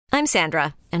I'm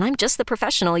Sandra, and I'm just the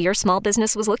professional your small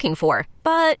business was looking for.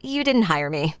 But you didn't hire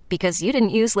me because you didn't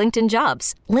use LinkedIn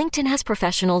Jobs. LinkedIn has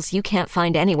professionals you can't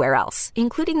find anywhere else,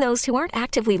 including those who aren't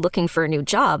actively looking for a new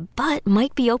job, but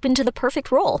might be open to the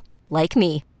perfect role, like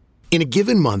me. In a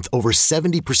given month, over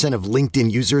 70% of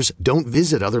LinkedIn users don't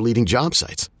visit other leading job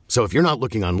sites. So if you're not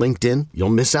looking on LinkedIn, you'll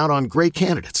miss out on great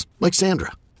candidates like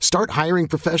Sandra. Start hiring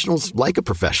professionals like a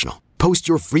professional. Post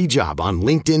your free job on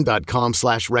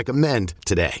linkedin.com/recommend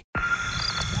today.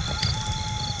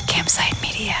 Campsite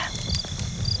Media.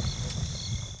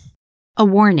 A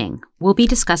warning, we'll be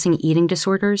discussing eating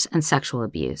disorders and sexual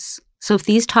abuse. So if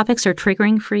these topics are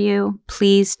triggering for you,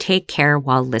 please take care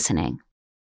while listening.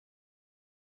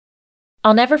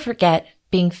 I'll never forget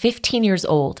being 15 years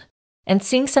old and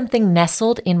seeing something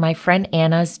nestled in my friend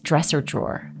Anna's dresser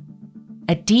drawer.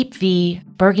 A deep V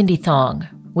burgundy thong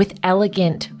with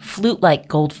elegant, flute-like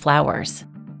gold flowers.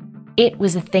 It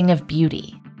was a thing of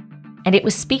beauty, and it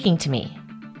was speaking to me.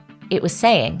 It was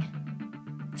saying,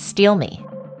 "Steal me."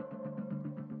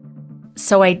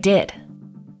 So I did.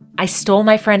 I stole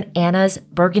my friend Anna's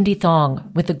burgundy thong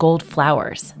with the gold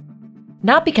flowers.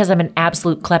 Not because I'm an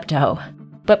absolute klepto,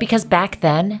 but because back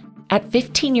then, at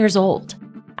 15 years old,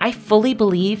 I fully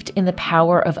believed in the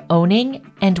power of owning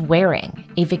and wearing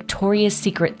a Victoria's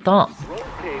Secret thong.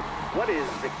 What is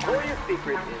Victoria's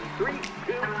Secret in 3,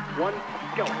 2, 1,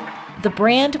 go? The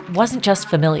brand wasn't just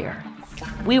familiar.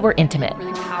 We were intimate.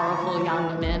 Really powerful young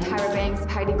women. Tyra Banks,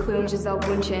 Heidi Klum, Giselle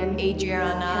Bundchen,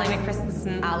 Adriana, Helena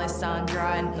Christensen,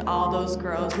 Alessandra, and all those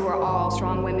girls who are all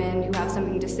strong women who have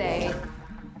something to say.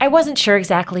 I wasn't sure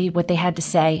exactly what they had to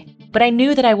say, but I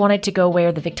knew that I wanted to go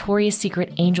where the Victoria's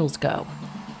Secret angels go.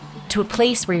 To a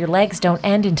place where your legs don't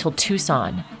end until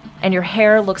Tucson, and your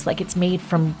hair looks like it's made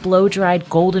from blow-dried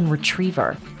golden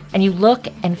retriever, and you look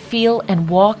and feel and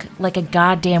walk like a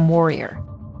goddamn warrior.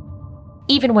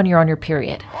 Even when you're on your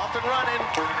period. Off and running,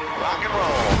 rock and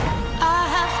roll. I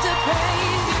have to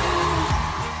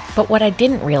praise you. But what I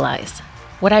didn't realize,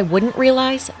 what I wouldn't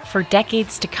realize for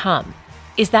decades to come,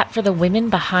 is that for the women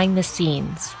behind the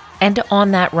scenes and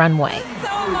on that runway, So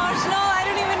emotional. I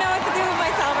don't even know what to do with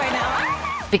myself right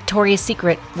now. Victoria's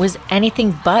Secret was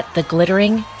anything but the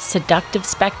glittering, seductive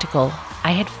spectacle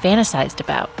I had fantasized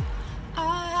about.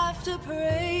 I have to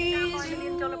praise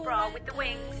you.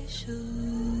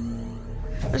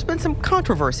 There's been some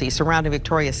controversy surrounding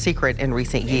Victoria's Secret in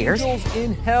recent years.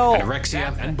 In hell.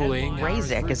 Anorexia and bullying.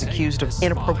 Razik is accused of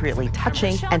inappropriately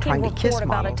touching and trying to kiss about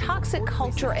model. a toxic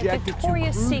culture at Subjected to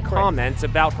Victoria's crude Secret comments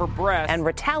about her breasts and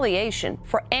retaliation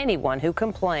for anyone who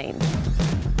complained.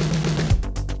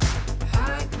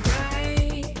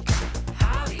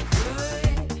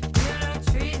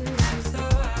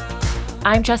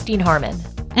 I'm Justine Harmon.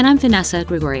 And I'm Vanessa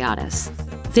Grigoriadis.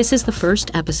 This is the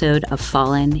first episode of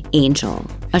Fallen Angel,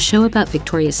 a show about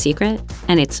Victoria's Secret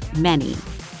and its many,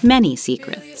 many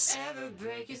secrets.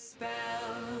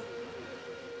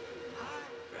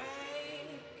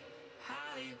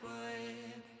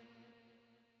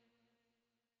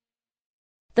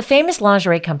 The famous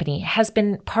lingerie company has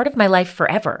been part of my life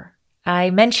forever. I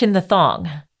mentioned the thong.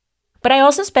 But I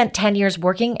also spent 10 years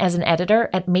working as an editor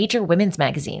at major women's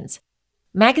magazines.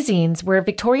 Magazines where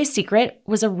Victoria's Secret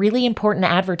was a really important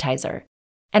advertiser,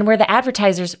 and where the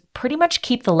advertisers pretty much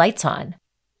keep the lights on.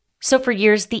 So for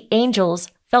years, the angels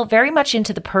fell very much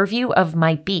into the purview of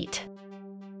my beat.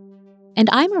 And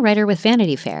I'm a writer with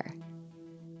Vanity Fair.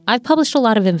 I've published a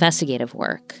lot of investigative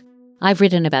work. I've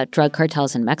written about drug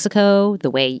cartels in Mexico,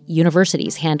 the way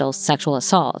universities handle sexual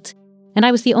assault, and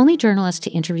I was the only journalist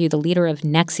to interview the leader of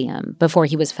NXIVM before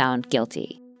he was found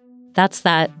guilty. That's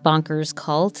that bonkers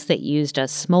cult that used a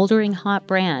smoldering hot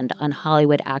brand on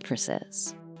Hollywood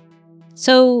actresses.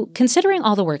 So, considering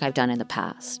all the work I've done in the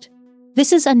past,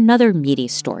 this is another meaty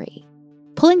story.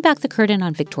 Pulling back the curtain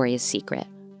on Victoria's Secret,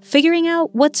 figuring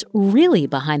out what's really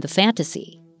behind the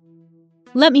fantasy.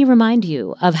 Let me remind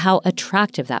you of how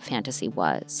attractive that fantasy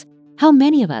was, how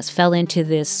many of us fell into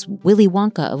this Willy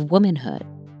Wonka of womanhood.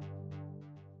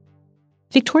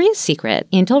 Victoria's Secret,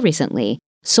 until recently,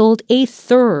 sold a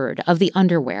third of the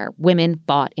underwear women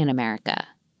bought in America.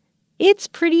 It's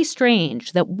pretty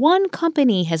strange that one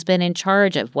company has been in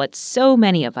charge of what so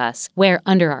many of us wear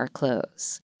under our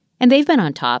clothes. And they've been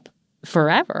on top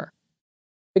forever.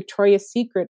 Victoria's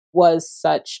Secret was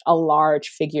such a large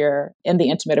figure in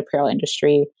the intimate apparel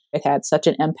industry. It had such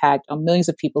an impact on millions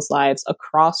of people's lives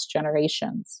across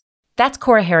generations. That's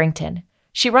Cora Harrington.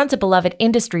 She runs a beloved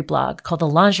industry blog called The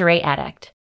Lingerie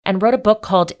Addict, and wrote a book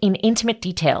called In Intimate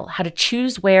Detail, How to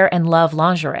Choose, Wear, and Love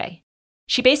Lingerie.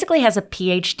 She basically has a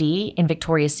PhD in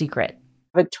Victoria's Secret.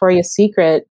 Victoria's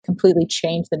Secret completely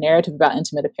changed the narrative about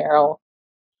intimate apparel.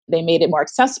 They made it more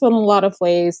accessible in a lot of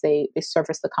ways. They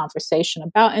surfaced the conversation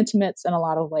about intimates in a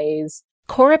lot of ways.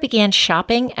 Cora began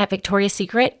shopping at Victoria's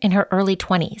Secret in her early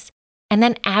 20s and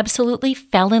then absolutely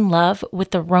fell in love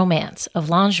with the romance of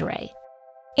lingerie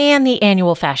and the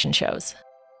annual fashion shows.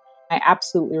 I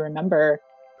absolutely remember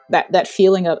that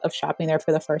feeling of shopping there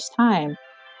for the first time.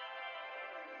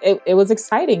 It was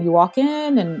exciting. You walk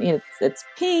in and it's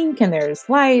pink and there's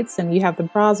lights and you have the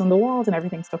bras on the walls and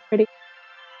everything's so pretty.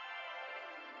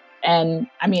 And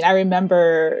I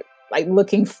remember like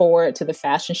looking forward to the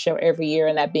fashion show every year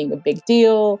and that being a big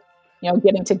deal,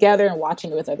 getting together and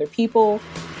watching it with other people.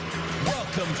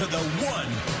 Welcome to the one,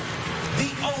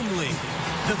 the only,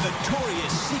 the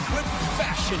Victoria's Secret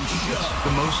Fashion Show.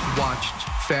 The most watched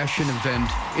fashion event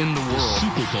in the world.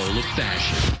 Super Bowl of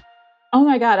fashion. Oh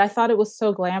my God, I thought it was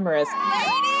so glamorous.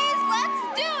 Ladies,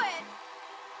 let's do it!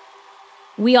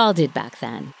 We all did back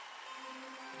then.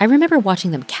 I remember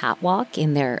watching them catwalk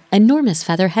in their enormous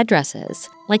feather headdresses,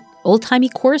 like old-timey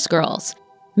chorus girls,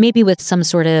 maybe with some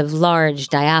sort of large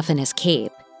diaphanous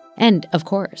cape. And, of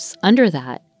course, under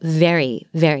that, very,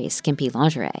 very skimpy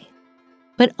lingerie.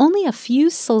 But only a few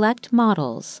select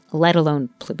models, let alone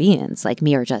plebeians like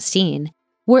me or Justine,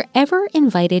 were ever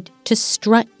invited to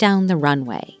strut down the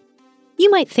runway. You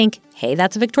might think, hey,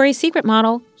 that's a Victoria's Secret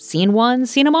model. Seen one,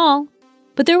 seen them all.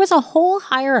 But there was a whole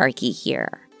hierarchy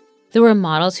here. There were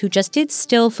models who just did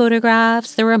still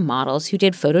photographs. There were models who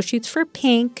did photo shoots for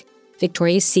Pink,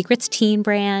 Victoria's Secret's teen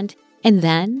brand. And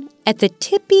then, at the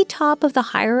tippy top of the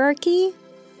hierarchy,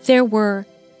 there were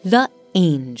the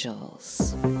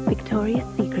angels. Victoria's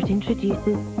Secret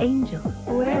introduces angels.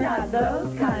 We're not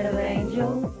those kind of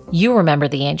angels. You remember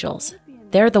the angels.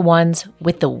 They're the ones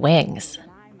with the wings.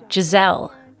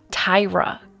 Giselle,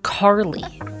 Tyra, Carly.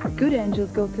 Good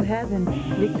angels go to heaven.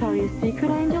 Victoria's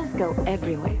Secret angels go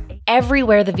everywhere.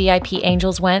 Everywhere the VIP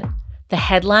angels went, the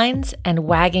headlines and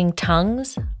wagging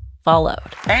tongues followed.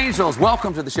 Angels,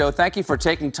 welcome to the show. Thank you for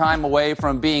taking time away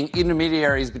from being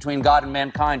intermediaries between God and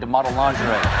mankind to model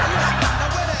lingerie.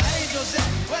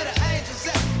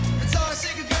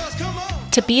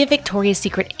 To be a Victoria's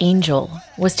Secret angel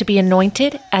was to be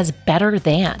anointed as better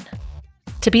than.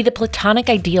 To be the platonic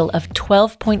ideal of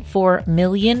 12.4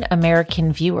 million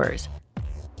American viewers.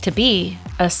 To be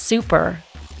a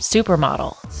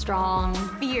supermodel. Strong,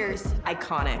 fierce,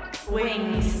 iconic,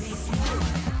 wings.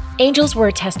 Angels were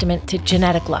a testament to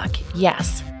genetic luck,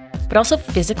 yes, but also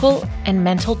physical and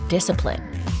mental discipline.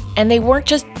 And they weren't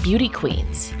just beauty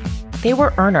queens. They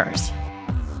were earners.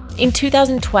 In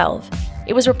 2012,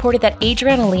 it was reported that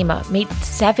Adriana Lima made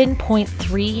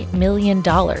 $7.3 million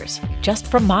just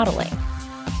from modeling.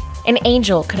 An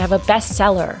angel could have a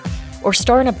bestseller or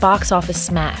star in a box office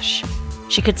smash.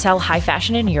 She could sell high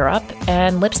fashion in Europe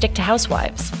and lipstick to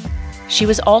housewives. She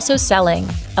was also selling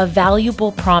a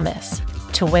valuable promise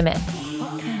to women.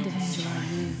 What kind of angel are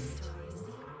you?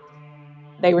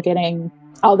 They were getting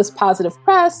all this positive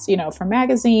press, from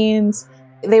magazines.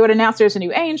 They would announce there's a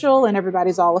new angel and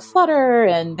everybody's all aflutter,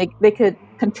 and they could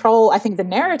control, I think, the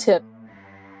narrative.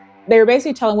 They were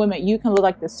basically telling women, you can look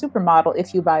like this supermodel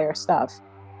if you buy our stuff.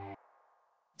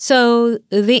 So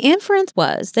the inference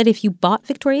was that if you bought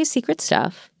Victoria's Secret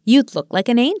stuff, you'd look like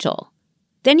an angel.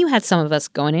 Then you had some of us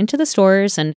going into the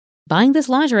stores and buying this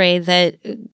lingerie that,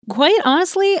 quite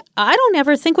honestly, I don't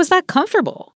ever think was that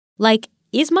comfortable. Like,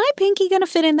 is my pinky going to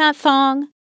fit in that thong?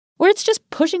 Or it's just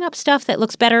pushing up stuff that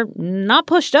looks better not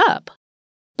pushed up.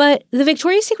 But the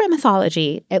Victoria's Secret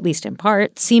mythology, at least in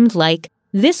part, seemed like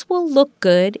this will look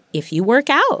good if you work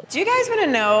out. Do you guys want to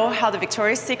know how the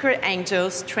Victoria's Secret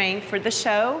angels train for the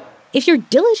show? If you're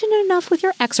diligent enough with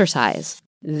your exercise,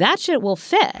 that shit will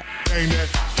fit.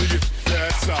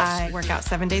 I work out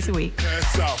 7 days a week,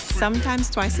 sometimes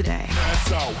twice a day.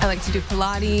 I like to do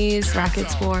Pilates, racket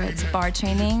sports, bar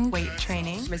training, weight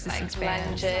training, resistance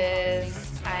bands.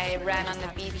 Lunges. I ran on the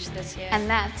beach this year. And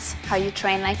that's how you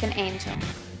train like an angel.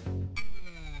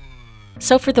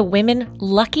 So for the women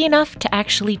lucky enough to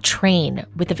actually train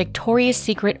with the Victoria's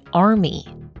Secret Army,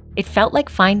 it felt like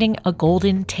finding a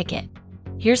golden ticket.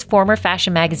 Here's former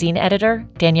fashion magazine editor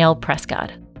Danielle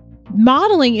Prescott.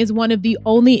 Modeling is one of the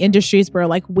only industries where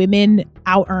women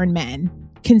out-earn men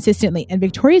consistently, and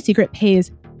Victoria's Secret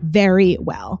pays very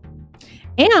well.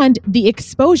 And the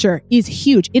exposure is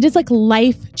huge. It is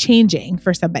life-changing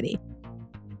for somebody.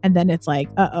 And then it's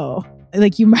uh-oh.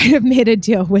 You might have made a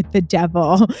deal with the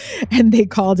devil and they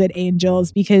called it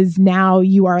angels because now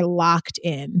you are locked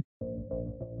in.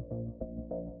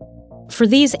 For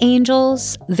these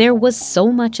angels, there was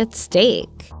so much at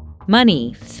stake.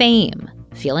 Money, fame,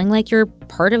 feeling like you're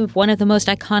part of one of the most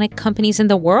iconic companies in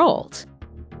the world.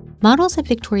 Models at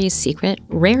Victoria's Secret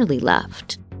rarely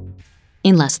left.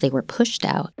 unless they were pushed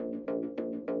out.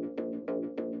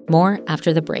 More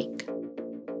after the break.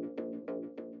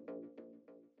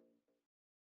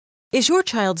 Is your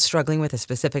child struggling with a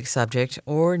specific subject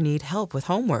or need help with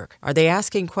homework? Are they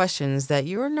asking questions that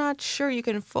you're not sure you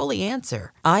can fully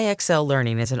answer? IXL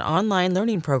Learning is an online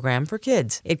learning program for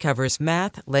kids. It covers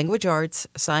math, language arts,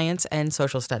 science, and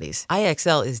social studies.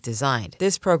 IXL is designed.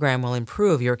 This program will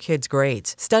improve your kids'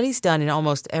 grades. Studies done in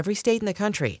almost every state in the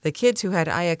country. The kids who had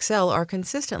IXL are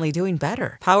consistently doing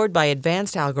better. Powered by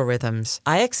advanced algorithms,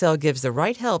 IXL gives the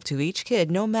right help to each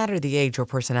kid no matter the age or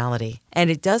personality. And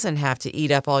it doesn't have to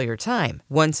eat up all your time.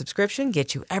 One subscription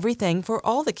gets you everything for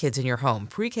all the kids in your home,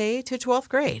 pre-K to 12th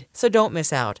grade. So don't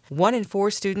miss out. 1 in 4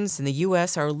 students in the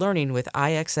U.S. are learning with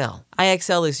IXL.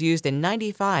 IXL is used in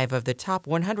 95 of the top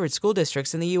 100 school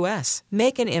districts in the U.S.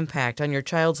 Make an impact on your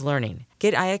child's learning.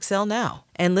 Get IXL now.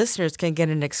 And listeners can get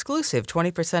an exclusive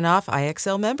 20% off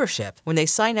IXL membership when they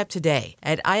sign up today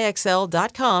at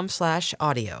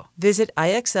IXL.com/audio. Visit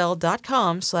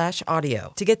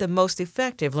IXL.com/audio to get the most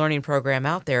effective learning program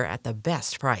out there at the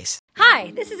best price.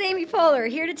 Hi, this is Amy Poehler,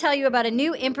 here to tell you about a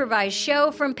new improvised show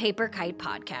from Paper Kite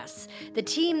Podcasts, the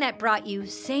team that brought you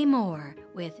Say More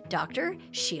with Dr.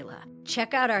 Sheila.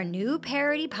 Check out our new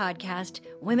parody podcast,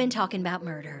 Women Talking About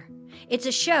Murder. It's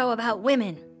a show about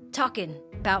women talking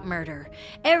about murder.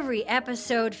 Every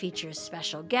episode features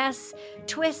special guests,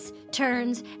 twists,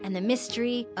 turns, and the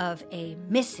mystery of a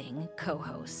missing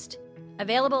co-host.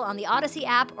 Available on the Odyssey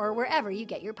app or wherever you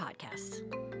get your podcasts.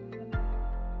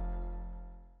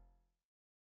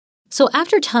 So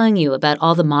after telling you about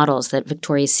all the models that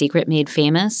Victoria's Secret made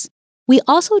famous, we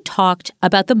also talked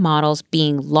about the models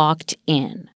being locked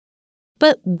in.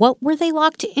 But what were they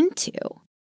locked into?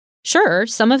 Sure,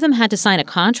 some of them had to sign a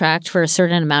contract for a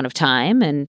certain amount of time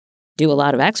and do a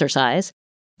lot of exercise,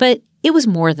 but it was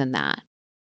more than that.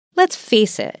 Let's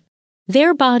face it,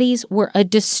 their bodies were a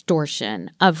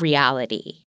distortion of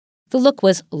reality. The look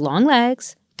was long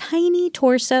legs, tiny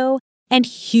torso, and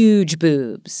huge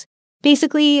boobs.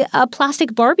 Basically, a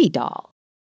plastic Barbie doll.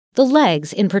 The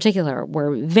legs, in particular,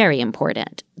 were very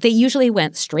important. They usually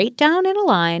went straight down in a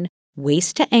line,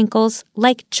 waist to ankles,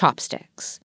 like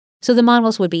chopsticks. So the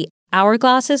models would be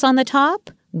hourglasses on the top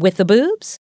with the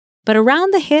boobs, but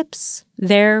around the hips,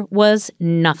 there was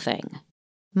nothing.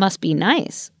 Must be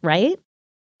nice, right?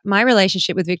 My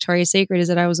relationship with Victoria's Secret is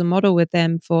that I was a model with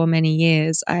them for many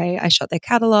years. I shot their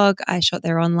catalog, I shot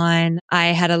their online. I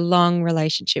had a long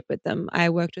relationship with them. I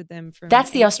worked with them for...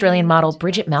 That's the Australian model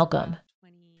Bridget Malcolm.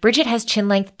 Bridget has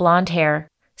chin-length blonde hair,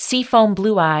 seafoam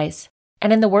blue eyes,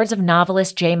 and in the words of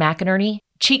novelist Jay McInerney,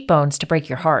 cheekbones to break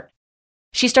your heart.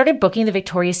 She started booking the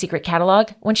Victoria's Secret catalog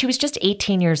when she was just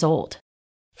 18 years old,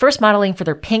 first modeling for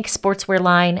their pink sportswear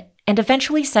line and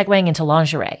eventually segueing into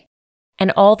lingerie.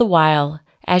 And all the while,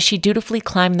 as she dutifully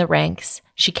climbed the ranks,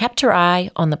 she kept her eye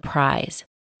on the prize,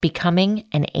 becoming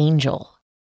an angel.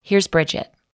 Here's Bridget.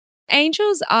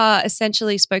 Angels are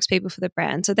essentially spokespeople for the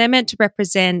brand. So they're meant to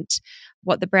represent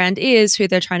what the brand is, who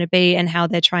they're trying to be, and how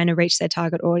they're trying to reach their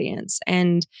target audience.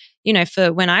 And, you know,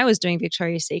 for when I was doing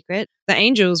Victoria's Secret, the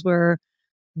angels were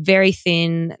very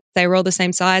thin. They were all the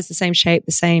same size, the same shape,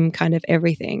 the same kind of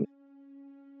everything.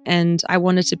 And I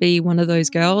wanted to be one of those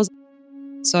girls.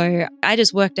 So I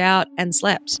just worked out and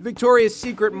slept. Victoria's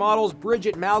Secret models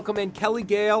Bridget Malcolm and Kelly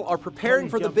Gale are preparing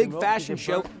for the big fashion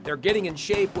show. They're getting in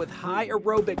shape with high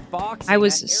aerobic boxing. I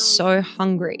was so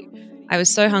hungry. I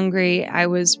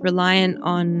was reliant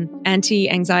on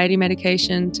anti-anxiety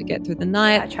medication to get through the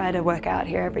night. I try to work out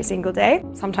here every single day,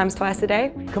 sometimes twice a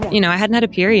day. Come on. You know, I hadn't had a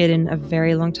period in a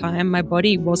very long time. My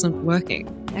body wasn't working.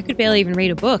 I could barely even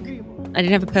read a book. I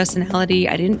didn't have a personality.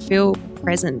 I didn't feel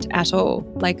present at all.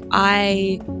 Like,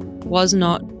 I was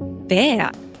not there.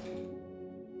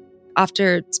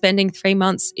 After spending 3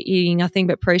 months eating nothing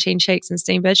but protein shakes and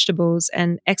steamed vegetables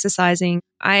and exercising,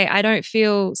 I don't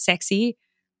feel sexy.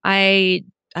 I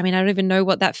mean, I don't even know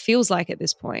what that feels like at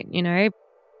this point, you know?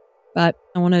 But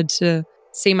I wanted to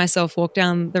see myself walk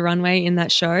down the runway in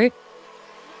that show.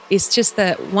 It's just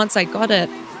that once I got it,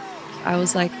 I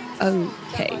was like,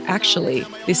 okay, actually,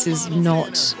 this is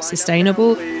not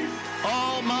sustainable.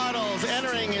 All models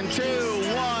entering in 2,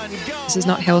 1, go. This is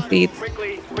not healthy.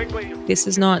 This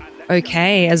is not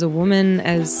okay as a woman,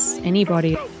 as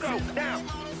anybody.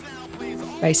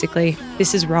 Basically,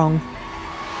 this is wrong.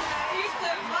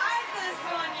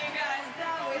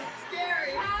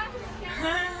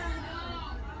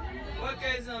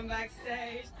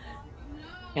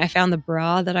 I found the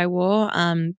bra that I wore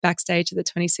backstage at the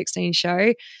 2016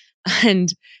 show,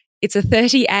 and it's a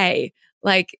 30A.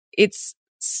 Like, it's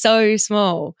so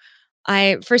small.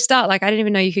 For a start, like, I didn't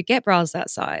even know you could get bras that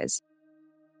size.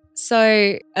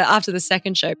 So after the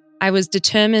second show, I was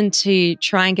determined to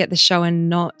try and get the show and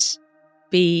not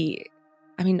be,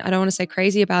 I don't want to say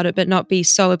crazy about it, but not be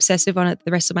so obsessive on it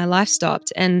the rest of my life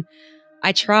stopped. And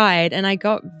I tried and I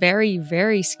got very,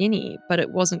 very skinny, but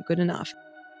it wasn't good enough.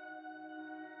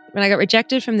 When I got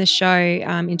rejected from the show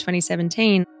in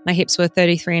 2017, my hips were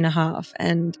 33 and a half.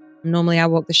 And normally I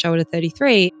walk the show at a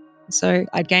 33. So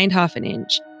I'd gained half an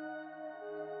inch.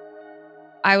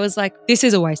 I was like, this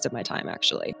is a waste of my time,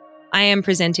 actually. I am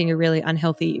presenting a really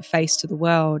unhealthy face to the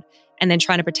world and then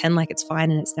trying to pretend like it's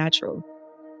fine and it's natural.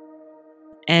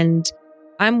 And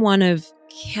I'm one of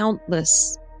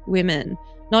countless women,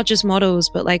 not just models,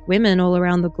 but like women all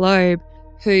around the globe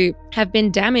who have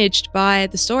been damaged by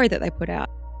the story that they put out.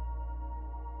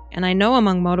 And I know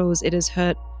among models, it has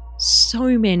hurt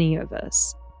so many of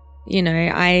us. You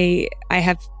know, I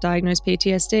have diagnosed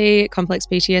PTSD, complex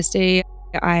PTSD.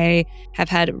 I have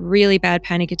had really bad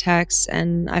panic attacks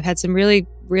and I've had some really,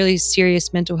 really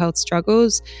serious mental health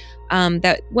struggles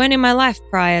that weren't in my life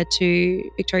prior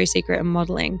to Victoria's Secret and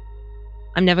modeling.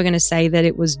 I'm never going to say that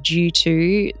it was due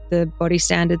to the body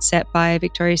standards set by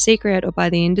Victoria's Secret or by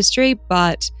the industry,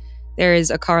 but there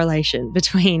is a correlation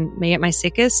between me at my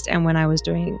sickest and when I was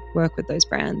doing work with those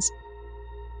brands.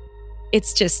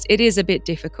 It is a bit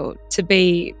difficult to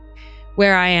be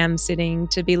where I am sitting,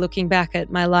 to be looking back at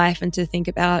my life and to think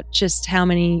about just how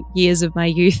many years of my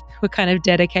youth were kind of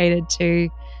dedicated to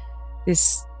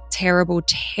this terrible,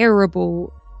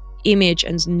 terrible image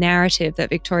and narrative that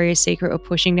Victoria's Secret were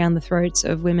pushing down the throats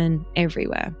of women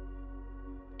everywhere.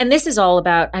 And this is all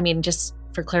about, just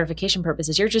for clarification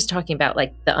purposes, you're just talking about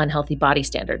like the unhealthy body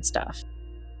standard stuff.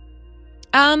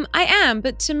 I am,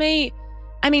 but to me,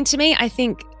 I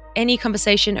think any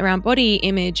conversation around body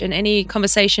image and any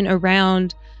conversation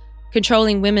around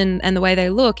controlling women and the way they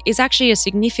look is actually a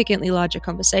significantly larger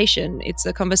conversation. It's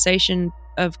a conversation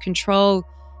of control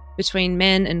between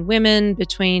men and women,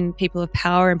 between people of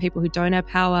power and people who don't have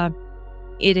power.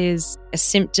 It is a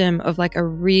symptom of like a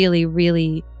really,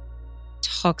 really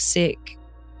toxic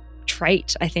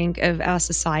trait, I think, of our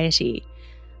society.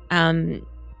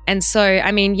 And so,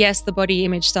 yes, the body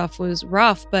image stuff was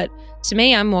rough, but to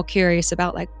me, I'm more curious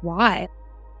about like why.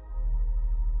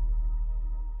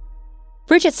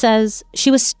 Bridget says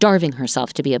she was starving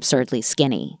herself to be absurdly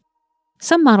skinny.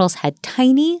 Some models had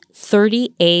tiny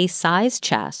 30A size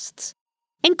chests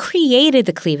and created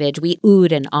the cleavage we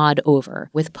oohed and awed over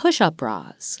with push-up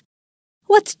bras.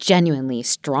 What's genuinely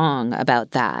strong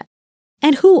about that?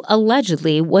 And who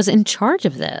allegedly was in charge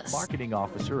of this? Marketing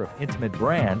officer of Intimate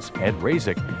Brands, Ed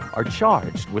Razek, are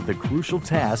charged with the crucial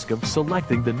task of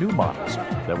selecting the new models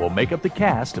that will make up the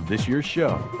cast of this year's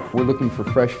show. We're looking for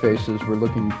fresh faces. We're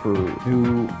looking for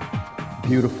new,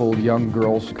 beautiful young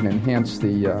girls who can enhance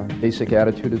the basic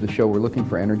attitude of the show. We're looking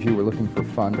for energy. We're looking for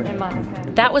fun.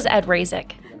 That was Ed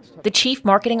Razek, the chief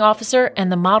marketing officer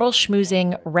and the model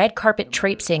schmoozing, red carpet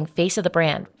traipsing face of the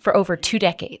brand for over 2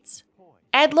 decades.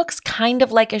 Ed looks kind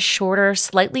of like a shorter,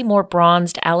 slightly more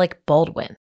bronzed Alec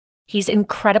Baldwin. He's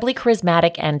incredibly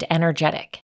charismatic and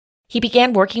energetic. He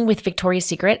began working with Victoria's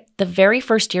Secret the very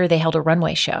first year they held a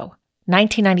runway show,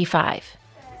 1995.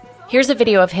 Here's a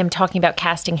video of him talking about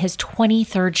casting his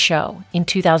 23rd show in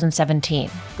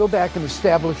 2017. Go back and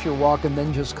establish your walk and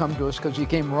then just come to us because you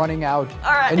came running out.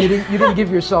 All right. And you didn't give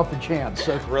yourself a chance.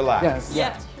 So, relax.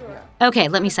 Yeah. Okay,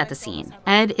 let me set the scene.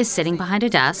 Ed is sitting behind a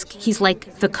desk. He's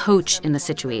like the coach in the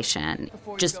situation,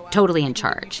 just totally in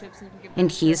charge.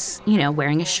 And he's,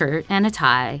 wearing a shirt and a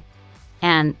tie.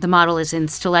 And the model is in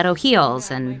stiletto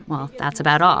heels and, well, that's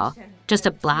about all. Just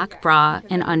a black bra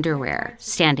and underwear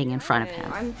standing in front of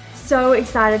him. I'm so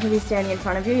excited to be standing in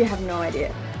front of you. You have no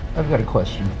idea. I've got a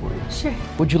question for you. Sure.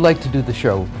 Would you like to do the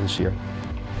show this year?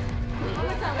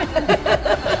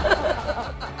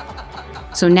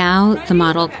 So now the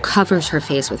model covers her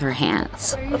face with her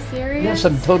hands. Are you serious? Yes,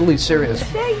 I'm totally serious.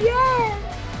 Say yes!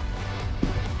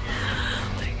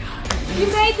 Oh my God. You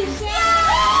made the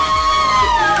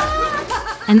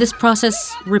show! And this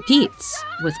process repeats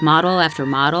with model after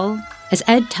model as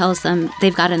Ed tells them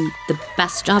they've gotten the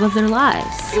best job of their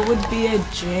lives. It would be a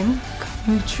dream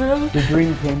come true. The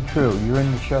dream came true. You're in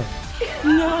the show.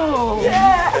 No.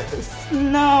 Yes.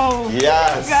 No.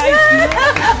 Yes. Guys,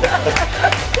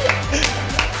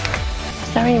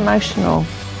 It's very emotional.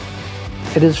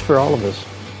 It is for all of us.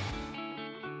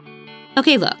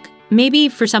 Okay, look, maybe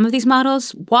for some of these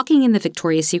models, walking in the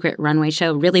Victoria's Secret runway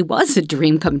show really was a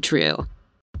dream come true.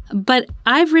 But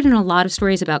I've written a lot of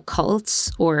stories about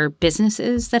cults or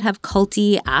businesses that have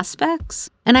culty aspects.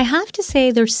 And I have to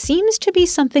say there seems to be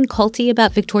something culty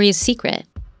about Victoria's Secret.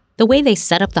 The way they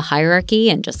set up the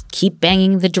hierarchy and just keep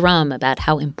banging the drum about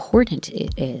how important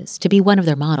it is to be one of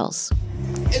their models.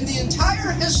 In the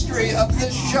entire history of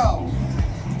this show,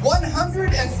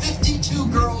 152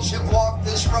 girls have walked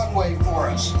this runway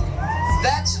for us.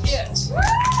 That's it.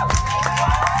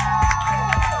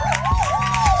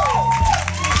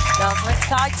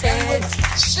 And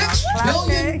with 6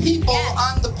 billion people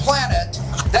on the planet,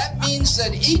 that means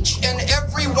that each and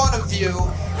every one of you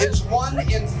is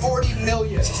 1 in 40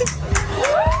 million.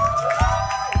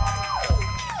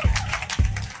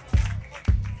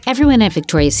 Everyone at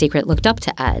Victoria's Secret looked up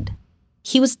to Ed.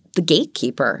 He was the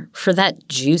gatekeeper for that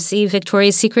juicy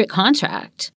Victoria's Secret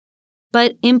contract.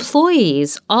 But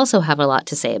employees also have a lot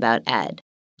to say about Ed.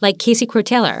 Like Casey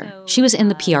Crowe-Taylor. She was in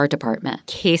the PR department.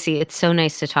 Casey, it's so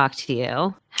nice to talk to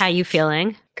you. How you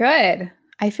feeling? Good.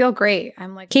 I feel great.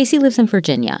 Casey lives in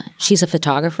Virginia. She's a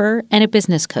photographer and a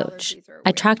business coach.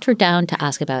 I tracked her down to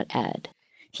ask about Ed.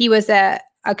 He was a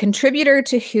contributor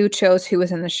to who chose who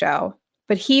was in the show,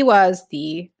 but he was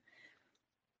the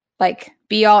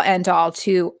be all end all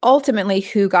to ultimately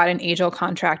who got an Angel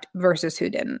contract versus who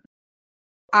didn't.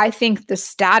 I think the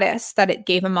status that it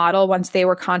gave a model once they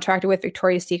were contracted with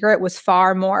Victoria's Secret was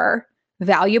far more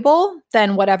valuable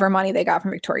than whatever money they got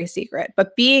from Victoria's Secret.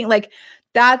 But being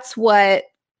that's what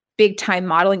big time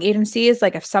modeling agencies,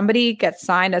 if somebody gets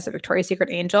signed as a Victoria's Secret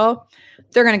Angel,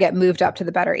 they're going to get moved up to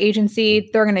the better agency.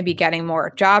 They're going to be getting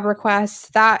more job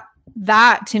requests. That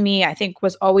to me, I think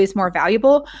was always more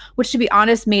valuable, which to be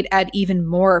honest, made Ed even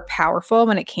more powerful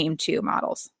when it came to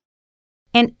models.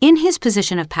 And in his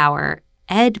position of power,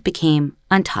 Ed became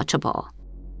untouchable.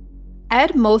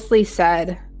 Ed mostly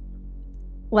said,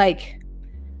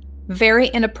 very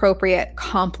inappropriate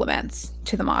compliments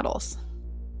to the models.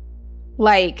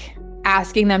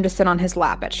 Asking them to sit on his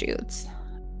lap at shoots.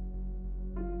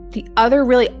 The other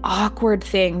really awkward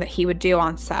thing that he would do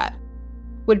on set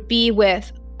would be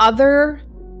with other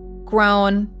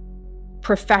grown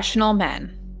professional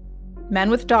men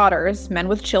with daughters, men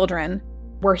with children,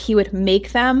 where he would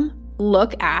make them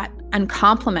look at and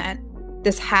compliment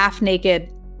this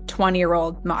half-naked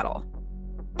 20-year-old model.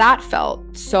 That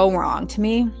felt so wrong to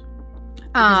me.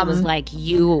 It was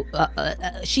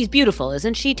she's beautiful,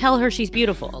 isn't she? Tell her she's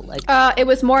beautiful. It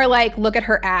was more look at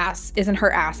her ass. Isn't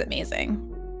her ass amazing?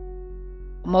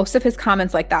 Most of his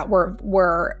comments like that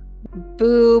were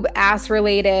boob, ass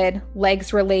related,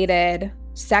 legs related,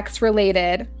 sex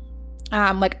related.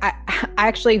 I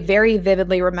actually very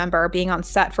vividly remember being on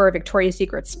set for a Victoria's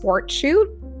Secret sport shoot,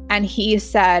 and he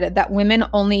said that women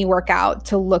only work out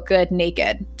to look good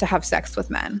naked, to have sex with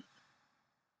men.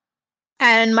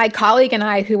 And my colleague and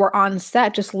I, who were on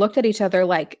set, just looked at each other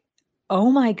oh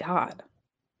my God.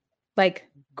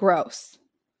 Gross.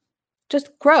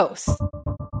 Just gross.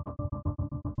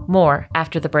 More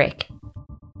after the break.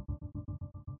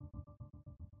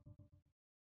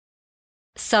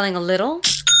 Selling a little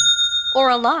or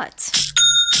a lot?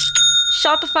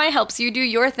 Shopify helps you do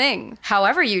your thing,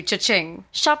 however you cha-ching.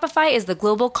 Shopify is the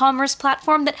global commerce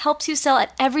platform that helps you sell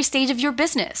at every stage of your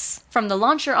business. From the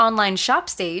launch your online shop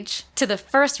stage, to the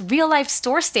first real-life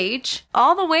store stage,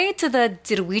 all the way to the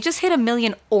did we just hit 1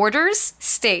 million orders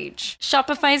stage.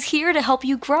 Shopify's here to help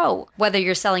you grow. Whether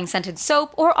you're selling scented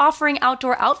soap or offering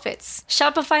outdoor outfits,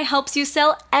 Shopify helps you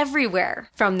sell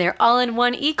everywhere. From their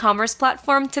all-in-one e-commerce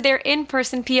platform to their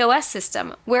in-person POS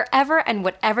system, wherever and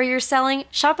whatever you're selling,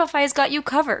 Shopify's got you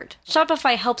covered.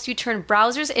 Shopify helps you turn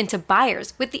browsers into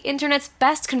buyers with the internet's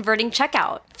best converting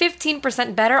checkout.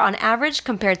 15% better on average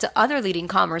compared to other leading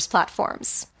commerce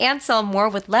platforms. And sell more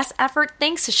with less effort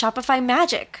thanks to Shopify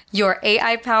Magic, your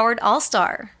AI-powered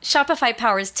all-star. Shopify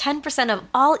powers 10% of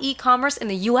all e-commerce in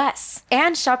the US.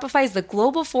 And Shopify is the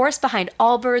global force behind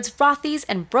Allbirds, Rothy's,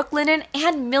 and Brooklinen,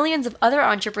 and millions of other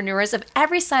entrepreneurs of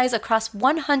every size across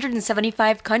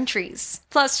 175 countries.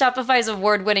 Plus, Shopify's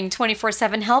award-winning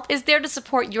 24/7 help is there to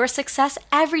support your success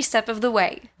every step of the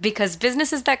way. Because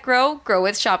businesses that grow, grow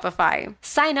with Shopify.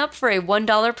 Sign up for a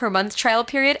 $1 per month trial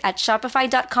period at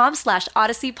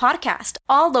shopify.com/Odyssey Podcast,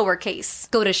 all lowercase.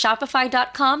 Go to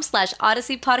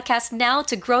shopify.com/Odyssey Podcast now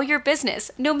to grow your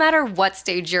business, no matter what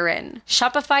stage you're in.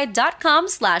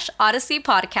 Shopify.com/Odyssey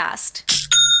Podcast.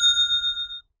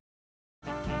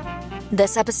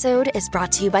 This episode is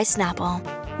brought to you by Snapple.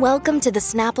 Welcome to the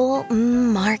Snapple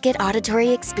Market Auditory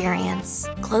Experience.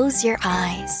 Close your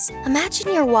eyes.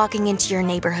 Imagine you're walking into your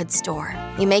neighborhood store.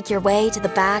 You make your way to the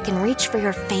back and reach for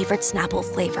your favorite Snapple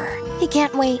flavor. You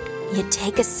can't wait. You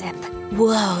take a sip.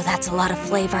 Whoa, that's a lot of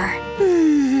flavor.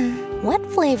 What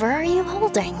flavor are you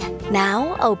holding?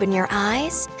 Now open your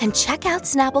eyes and check out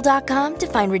Snapple.com to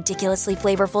find ridiculously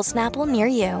flavorful Snapple near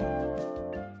you.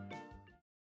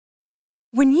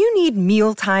 When you need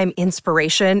mealtime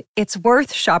inspiration, it's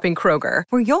worth shopping Kroger,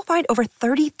 where you'll find over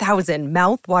 30,000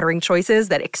 mouth-watering choices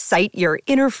that excite your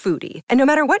inner foodie. And no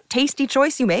matter what tasty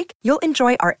choice you make, you'll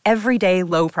enjoy our everyday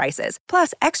low prices,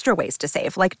 plus extra ways to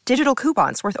save, like digital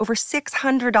coupons worth over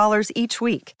 $600 each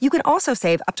week. You can also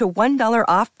save up to $1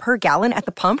 off per gallon at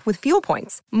the pump with fuel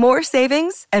points. More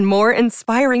savings and more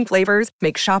inspiring flavors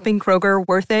make shopping Kroger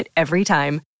worth it every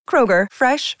time. Kroger,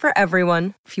 fresh for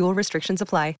everyone. Fuel restrictions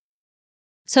apply.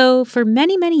 So for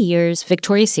many, many years,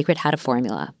 Victoria's Secret had a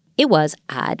formula. It was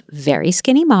add very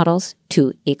skinny models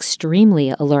to extremely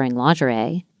alluring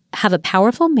lingerie, have a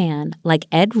powerful man like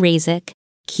Ed Razek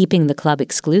keeping the club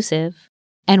exclusive,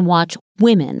 and watch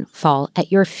women fall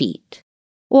at your feet.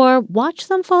 Or watch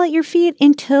them fall at your feet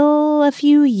until a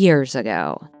few years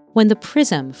ago, when the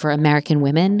prism for American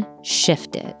women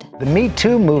shifted. The Me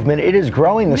Too movement, it is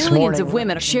growing this morning. Millions of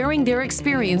women are sharing their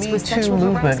experience with sexual Me Too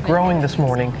movement harassment. growing this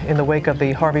morning in the wake of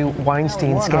the Harvey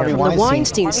Weinstein scandal. The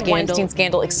Weinstein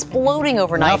scandal exploding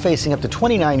overnight. Now facing up to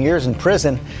 29 years in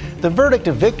prison. The verdict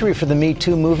of victory for the Me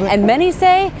Too movement. And many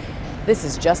say this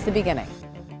is just the beginning.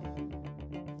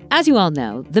 As you all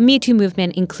know, the Me Too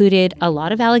movement included a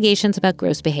lot of allegations about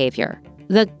gross behavior.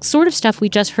 The sort of stuff we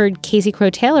just heard Casey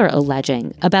Crowe-Taylor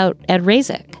alleging about Ed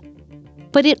Razek.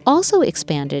 But it also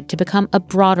expanded to become a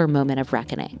broader moment of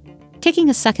reckoning, taking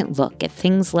a second look at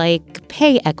things like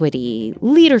pay equity,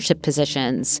 leadership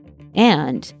positions,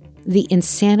 and the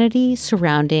insanity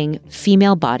surrounding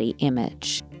female body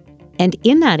image. And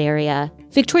in that area,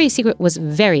 Victoria's Secret was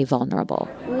very vulnerable.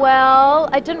 Well,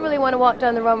 I didn't really want to walk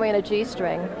down the runway in a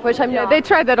G-string, which I'm not. They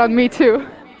tried that on me too.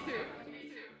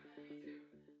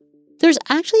 There's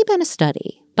actually been a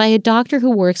study by a doctor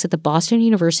who works at the Boston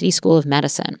University School of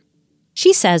Medicine.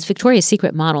 She says Victoria's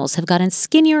Secret models have gotten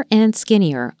skinnier and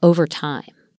skinnier over time.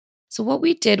 So what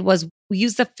we did was we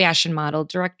used the fashion model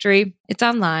directory. It's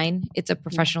online. It's a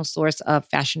professional source of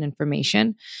fashion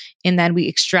information. And then we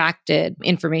extracted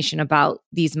information about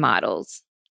these models.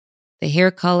 The hair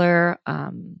color,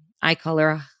 eye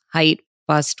color, height,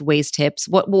 bust, waist, hips,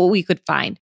 what we could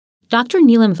find. Dr.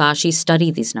 Neelam Vashi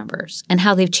studied these numbers and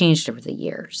how they've changed over the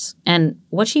years. And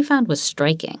what she found was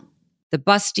striking. The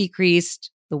bust decreased,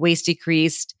 the waist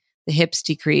decreased, the hips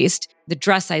decreased, the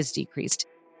dress size decreased.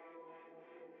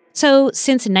 So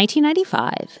since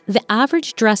 1995, the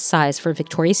average dress size for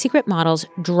Victoria's Secret models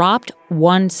dropped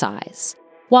one size,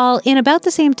 while in about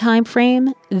the same time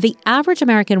frame, the average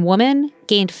American woman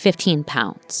gained 15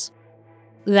 pounds.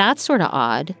 That's sort of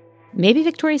odd. Maybe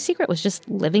Victoria's Secret was just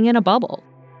living in a bubble.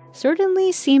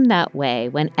 Certainly seemed that way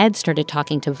when Ed started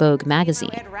talking to Vogue magazine.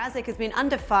 Ed Razek has been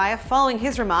under fire following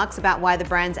his remarks about why the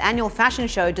brand's annual fashion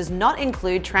show does not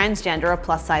include transgender or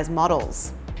plus-size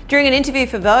models. During an interview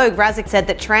for Vogue, Razek said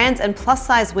that trans and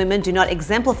plus-size women do not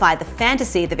exemplify the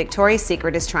fantasy that Victoria's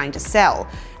Secret is trying to sell.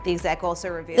 The exec also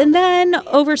revealed... And then,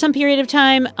 over some period of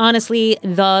time, honestly,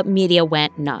 the media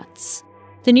went nuts.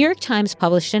 The New York Times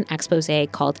published an expose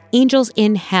called Angels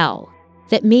in Hell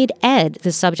that made Ed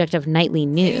the subject of nightly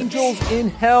news. Angels in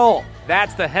Hell.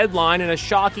 That's the headline in a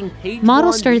shocking page.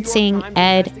 Models started saying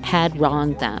Ed had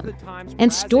wronged them.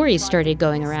 And stories started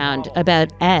going around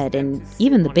about Ed and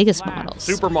even the biggest models.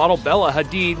 Supermodel Bella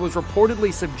Hadid was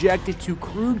reportedly subjected to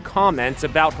crude comments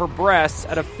about her breasts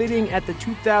at a fitting at the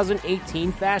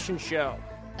 2018 fashion show.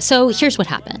 So here's what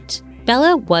happened.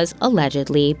 Bella was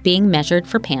allegedly being measured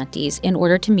for panties in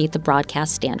order to meet the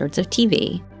broadcast standards of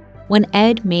TV when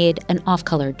Ed made an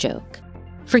off-color joke.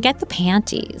 Forget the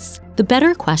panties. The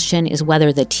better question is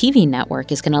whether the TV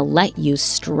network is going to let you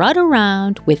strut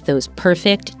around with those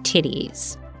perfect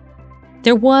titties.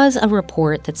 There was a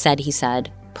report that said he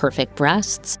said perfect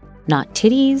breasts, not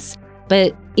titties,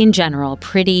 but in general,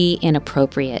 pretty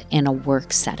inappropriate in a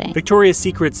work setting. Victoria's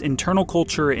Secret's internal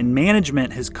culture and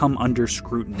management has come under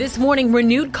scrutiny. This morning,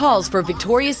 renewed calls for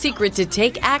Victoria's Secret to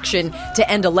take action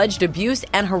to end alleged abuse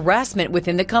and harassment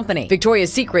within the company.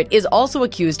 Victoria's Secret is also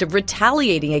accused of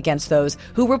retaliating against those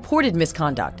who reported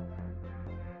misconduct.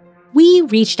 We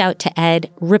reached out to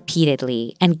Ed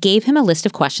repeatedly and gave him a list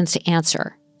of questions to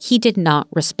answer. He did not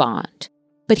respond.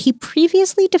 But he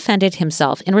previously defended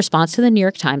himself in response to the New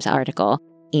York Times article,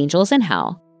 Angels in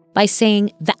Hell, by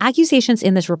saying the accusations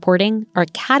in this reporting are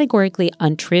categorically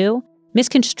untrue,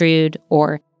 misconstrued,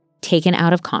 or taken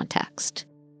out of context.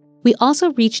 We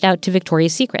also reached out to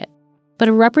Victoria's Secret, but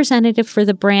a representative for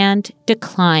the brand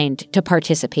declined to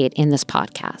participate in this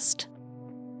podcast.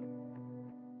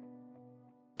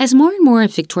 As more and more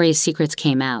of Victoria's Secrets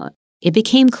came out, it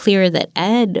became clear that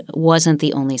Ed wasn't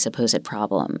the only supposed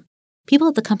problem. People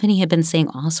at the company had been saying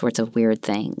all sorts of weird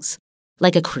things.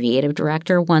 Like a creative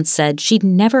director once said she'd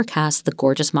never cast the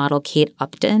gorgeous model Kate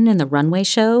Upton in the runway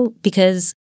show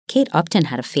because Kate Upton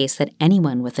had a face that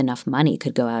anyone with enough money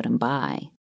could go out and buy.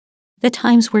 The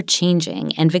times were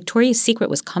changing, and Victoria's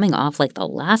Secret was coming off like the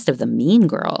last of the mean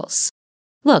girls.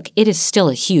 Look, it is still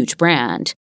a huge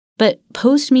brand, but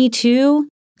post-Me Too,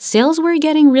 sales were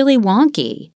getting really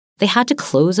wonky. They had to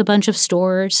close a bunch of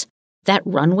stores. That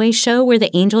runway show where the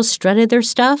angels strutted their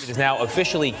stuff is now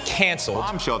officially canceled.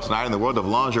 Bombshell tonight in the world of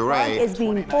lingerie is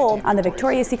being pulled on the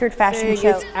Victoria's Secret fashion show.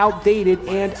 It's outdated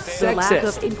and The sexist. lack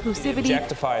of inclusivity.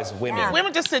 Objectifies women. Yeah.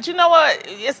 Women just said, you know what?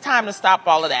 It's time to stop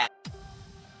all of that.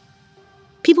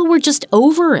 People were just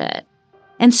over it.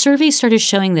 And surveys started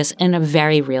showing this in a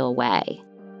very real way.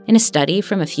 In a study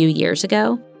from a few years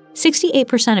ago,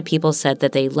 68% of people said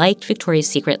that they liked Victoria's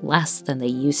Secret less than they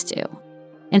used to.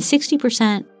 And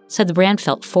 60% said the brand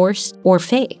felt forced or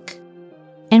fake.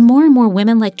 And more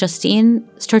women like Justine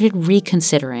started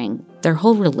reconsidering their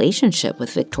whole relationship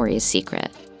with Victoria's Secret.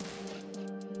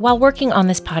 While working on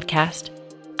this podcast,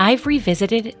 I've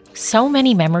revisited so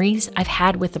many memories I've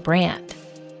had with the brand.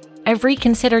 I've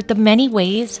reconsidered the many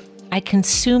ways I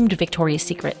consumed Victoria's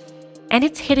Secret and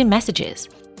its hidden messages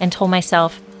and told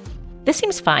myself, this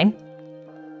seems fine.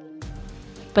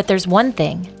 But there's one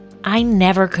thing I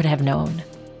never could have known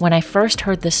when I first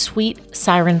heard the sweet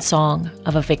siren song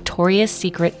of a Victoria's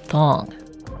Secret thong.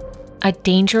 A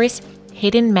dangerous,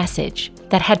 hidden message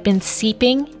that had been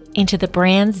seeping into the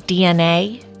brand's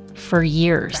DNA for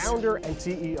years. Founder and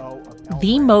CEO of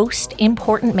the most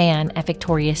important man at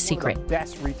Victoria's Secret. One of the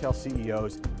best retail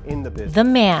CEOs in the business. The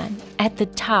man at the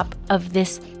top of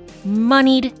this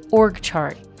moneyed org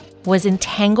chart was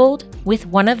entangled with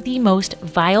one of the most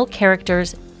vile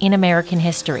characters in American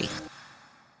history.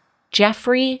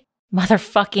 Jeffrey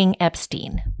motherfucking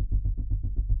Epstein.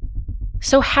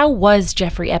 So how was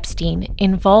Jeffrey Epstein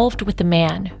involved with the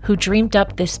man who dreamed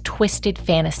up this twisted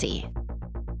fantasy?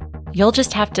 You'll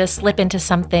just have to slip into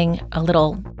something a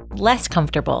little less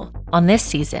comfortable on this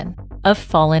season of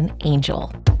Fallen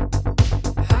Angel.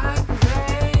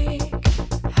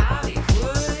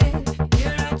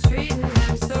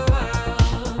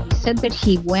 Said that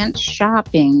he went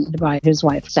shopping to buy his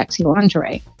wife sexy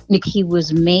lingerie. He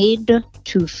was made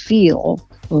to feel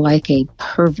like a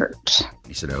pervert.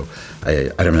 He said, I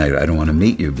don't want to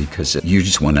meet you because you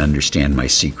just want to understand my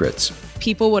secrets.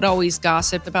 People would always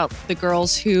gossip about the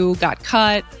girls who got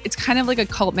cut. It's kind of like a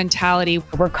cult mentality.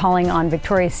 We're calling on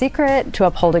Victoria's Secret to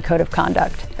uphold a code of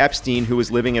conduct. Epstein, who was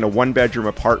living in a one-bedroom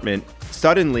apartment,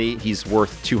 suddenly he's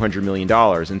worth $200 million,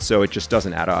 and so it just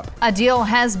doesn't add up. A deal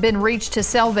has been reached to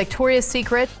sell Victoria's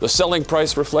Secret. The selling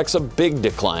price reflects a big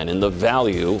decline in the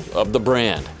value of the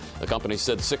brand. The company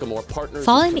said Sycamore Partners...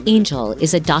 Fallen Angel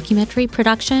is a documentary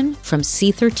production from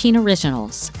C13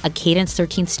 Originals, a Cadence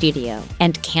 13 studio,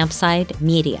 and Campside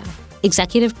Media.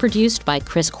 Executive produced by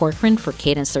Chris Corcoran for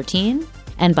Cadence 13,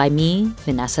 and by me,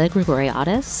 Vanessa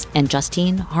Grigoriadis, and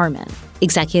Justine Harmon.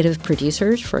 Executive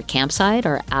producers for Campside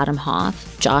are Adam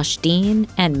Hoff, Josh Dean,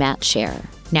 and Matt Scher.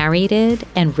 Narrated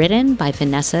and written by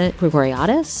Vanessa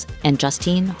Grigoriadis and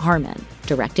Justine Harmon.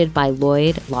 Directed by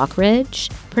Lloyd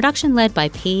Lockridge. Production led by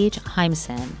Paige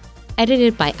Heimson.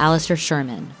 Edited by Alistair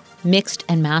Sherman. Mixed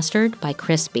and mastered by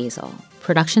Chris Basil.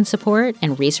 Production support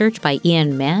and research by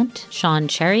Ian Mant, Sean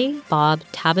Cherry, Bob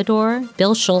Tabador,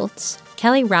 Bill Schultz,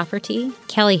 Kelly Rafferty,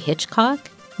 Kelly Hitchcock,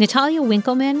 Natalia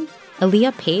Winkleman,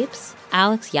 Aaliyah Papes,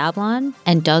 Alex Yablon,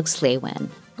 and Doug Slaywin.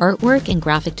 Artwork and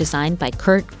graphic design by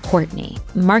Kurt Courtney.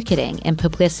 Marketing and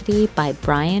publicity by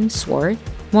Brian Swart,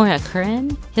 Moira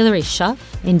Curran, Hilary Schuff,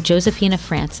 and Josephina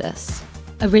Francis.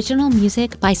 Original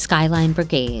music by Skyline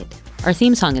Brigade. Our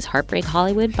theme song is Heartbreak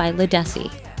Hollywood by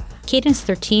Ledesi. Cadence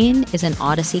 13 is an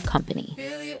Odyssey company.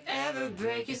 Will you ever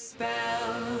break your spell?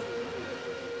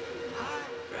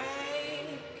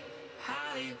 Heartbreak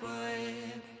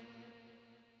Hollywood.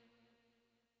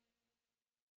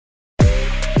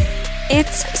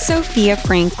 It's Sophia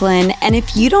Franklin, and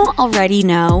if you don't already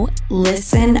know,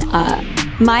 listen up.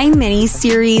 My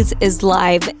mini-series is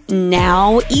live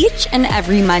now, each and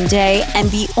every Monday, and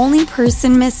the only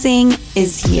person missing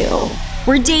is you.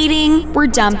 We're dating, we're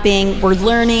dumping, we're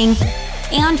learning,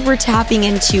 and we're tapping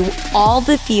into all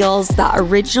the feels that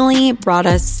originally brought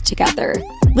us together.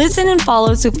 Listen and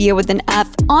follow Sophia with an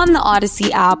F on the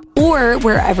Odyssey app or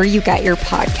wherever you get your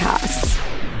podcasts.